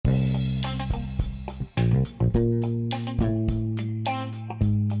Hello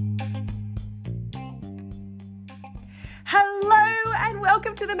and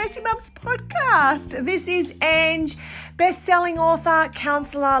welcome to the Messy Mums podcast. This is Ange, best-selling author,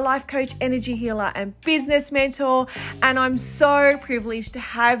 counselor, life coach, energy healer and business mentor, and I'm so privileged to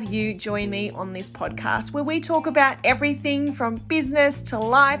have you join me on this podcast where we talk about everything from business to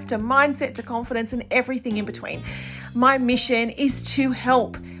life to mindset to confidence and everything in between. My mission is to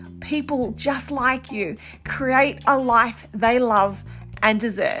help people just like you create a life they love and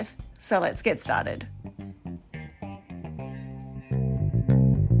deserve. So let's get started.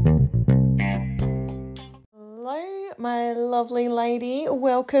 My lovely lady,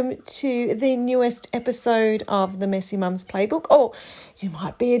 welcome to the newest episode of the Messy Mums Playbook. Oh, you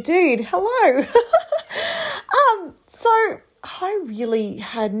might be a dude. Hello. So I really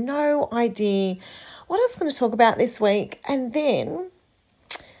had no idea what I was going to talk about this week. And then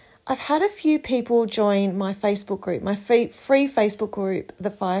I've had a few people join my Facebook group, my free Facebook group, the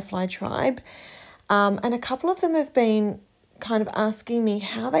Firefly Tribe. And a couple of them have been kind of asking me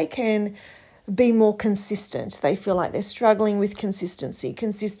how they can be more consistent. They feel like they're struggling with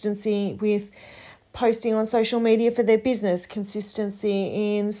consistency with posting on social media for their business,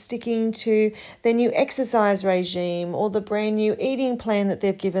 consistency in sticking to their new exercise regime or the brand new eating plan that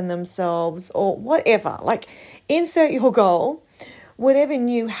they've given themselves or whatever. Like, insert your goal, whatever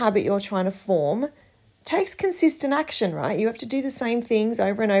new habit you're trying to form takes consistent action, right? You have to do the same things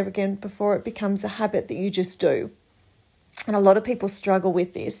over and over again before it becomes a habit that you just do. And a lot of people struggle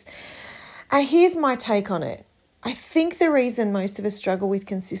with this. And here's my take on it. I think the reason most of us struggle with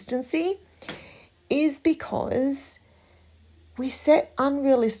consistency is because we set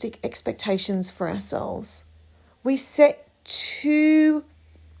unrealistic expectations for ourselves. We set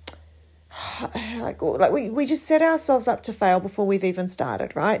we just set ourselves up to fail before we've even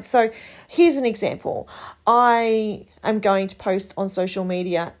started, right? So here's an example. I am going to post on social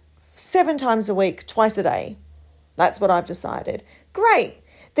media 7 times a week, twice a day. That's what I've decided. Great.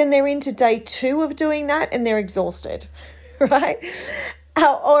 Then they're into day 2 of doing that and they're exhausted, right?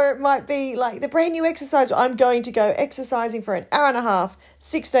 Or it might be like the brand new exercise. I'm going to go exercising for an hour and a half,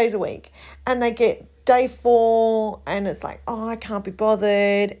 6 days a week. And they get day 4 and it's like, oh, I can't be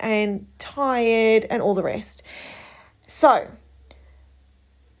bothered and tired and all the rest. So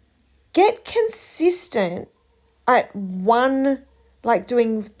get consistent at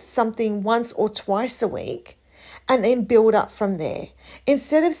doing something once or twice a week, and then build up from there.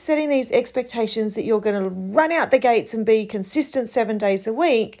 Instead of setting these expectations that you're going to run out the gates and be consistent 7 days a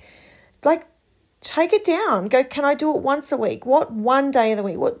week, take it down. Go, can I do it once a week? What 1 day of the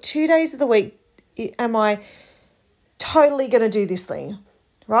week? What 2 days of the week am I totally going to do this thing,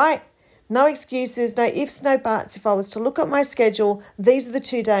 right? No excuses, no ifs, no buts. If I was to look at my schedule, these are the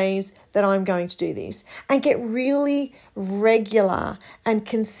 2 days that I'm going to do this. And get really regular and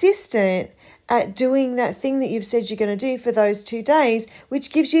consistent at doing that thing that you've said you're going to do for those 2 days,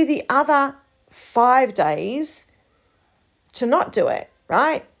 which gives you the other 5 days to not do it,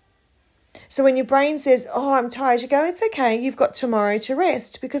 right? So when your brain says, oh, I'm tired, you go, it's okay, you've got tomorrow to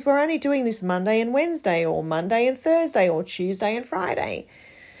rest because we're only doing this Monday and Wednesday or Monday and Thursday or Tuesday and Friday.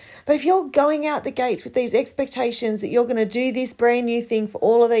 But if you're going out the gates with these expectations that you're going to do this brand new thing for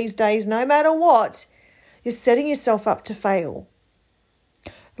all of these days, no matter what, you're setting yourself up to fail.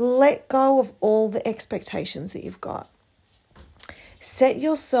 Let go of all the expectations that you've got. Set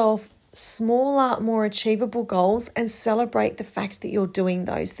yourself smaller, more achievable goals and celebrate the fact that you're doing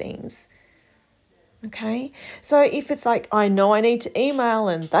those things. Okay? So if it's like, I know I need to email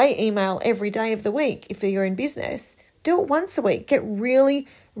and they email every day of the week, if you're in business, do it once a week. Get really,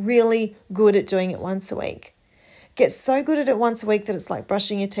 really good at doing it once a week. Get so good at it once a week that it's like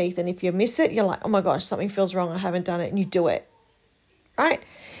brushing your teeth. And if you miss it, you're like, oh my gosh, something feels wrong. I haven't done it. And you do it. Right?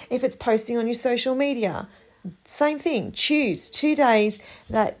 If it's posting on your social media, same thing. Choose 2 days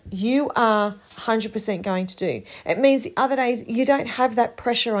that you are 100% going to do. It means the other days you don't have that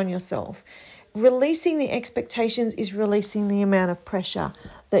pressure on yourself. Releasing the expectations is releasing the amount of pressure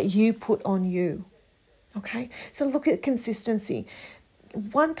that you put on you. Okay? So look at consistency.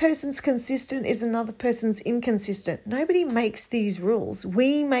 One person's consistent is another person's inconsistent. Nobody makes these rules.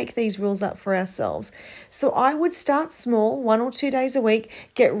 We make these rules up for ourselves. So I would start small, 1 or 2 days a week,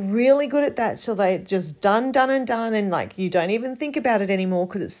 get really good at that till they're just done, and like you don't even think about it anymore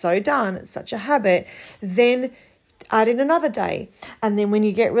because it's so done. It's such a habit. Then add in another day. And then when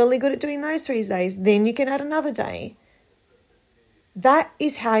you get really good at doing those 3 days, then you can add another day. That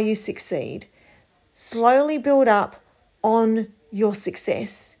is how you succeed. Slowly build up on your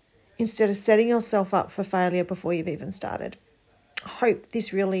success instead of setting yourself up for failure before you've even started. I hope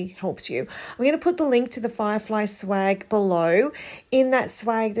this really helps you. I'm going to put the link to the Firefly swag below. In that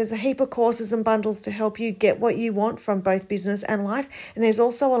swag, there's a heap of courses and bundles to help you get what you want from both business and life. And there's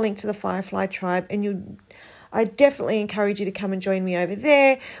also a link to the Firefly tribe, and I definitely encourage you to come and join me over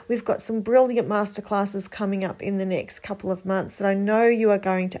there. We've got some brilliant masterclasses coming up in the next couple of months that I know you are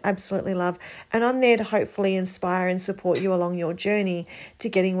going to absolutely love. And I'm there to hopefully inspire and support you along your journey to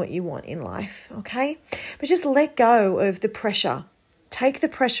getting what you want in life, okay? But just let go of the pressure. Take the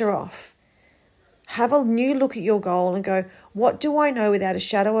pressure off. Have a new look at your goal and go, what do I know without a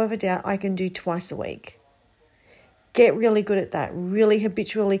shadow of a doubt I can do twice a week? Get really good at that, really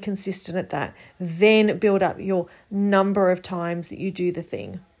habitually consistent at that. Then build up your number of times that you do the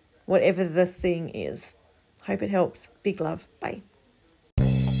thing, whatever the thing is. Hope it helps. Big love. Bye.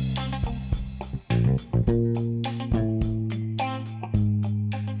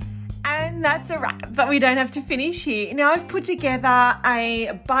 That's a wrap, but we don't have to finish here. Now I've put together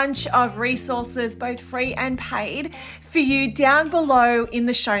a bunch of resources, both free and paid, for you down below in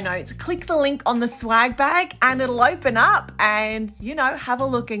the show notes. Click the link on the swag bag and it'll open up and, have a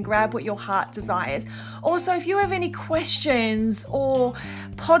look and grab what your heart desires. Also, if you have any questions or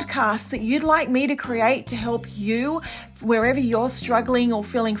podcasts that you'd like me to create to help you wherever you're struggling or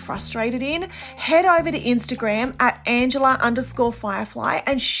feeling frustrated in, head over to Instagram at Angela_Firefly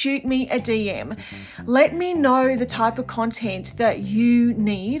and shoot me a DM. Let me know the type of content that you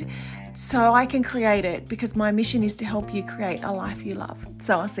need so I can create it, because my mission is to help you create a life you love.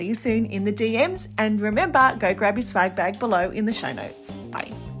 So I'll see you soon in the DMs, and remember, go grab your swag bag below in the show notes.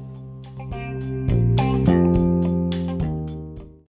 Bye.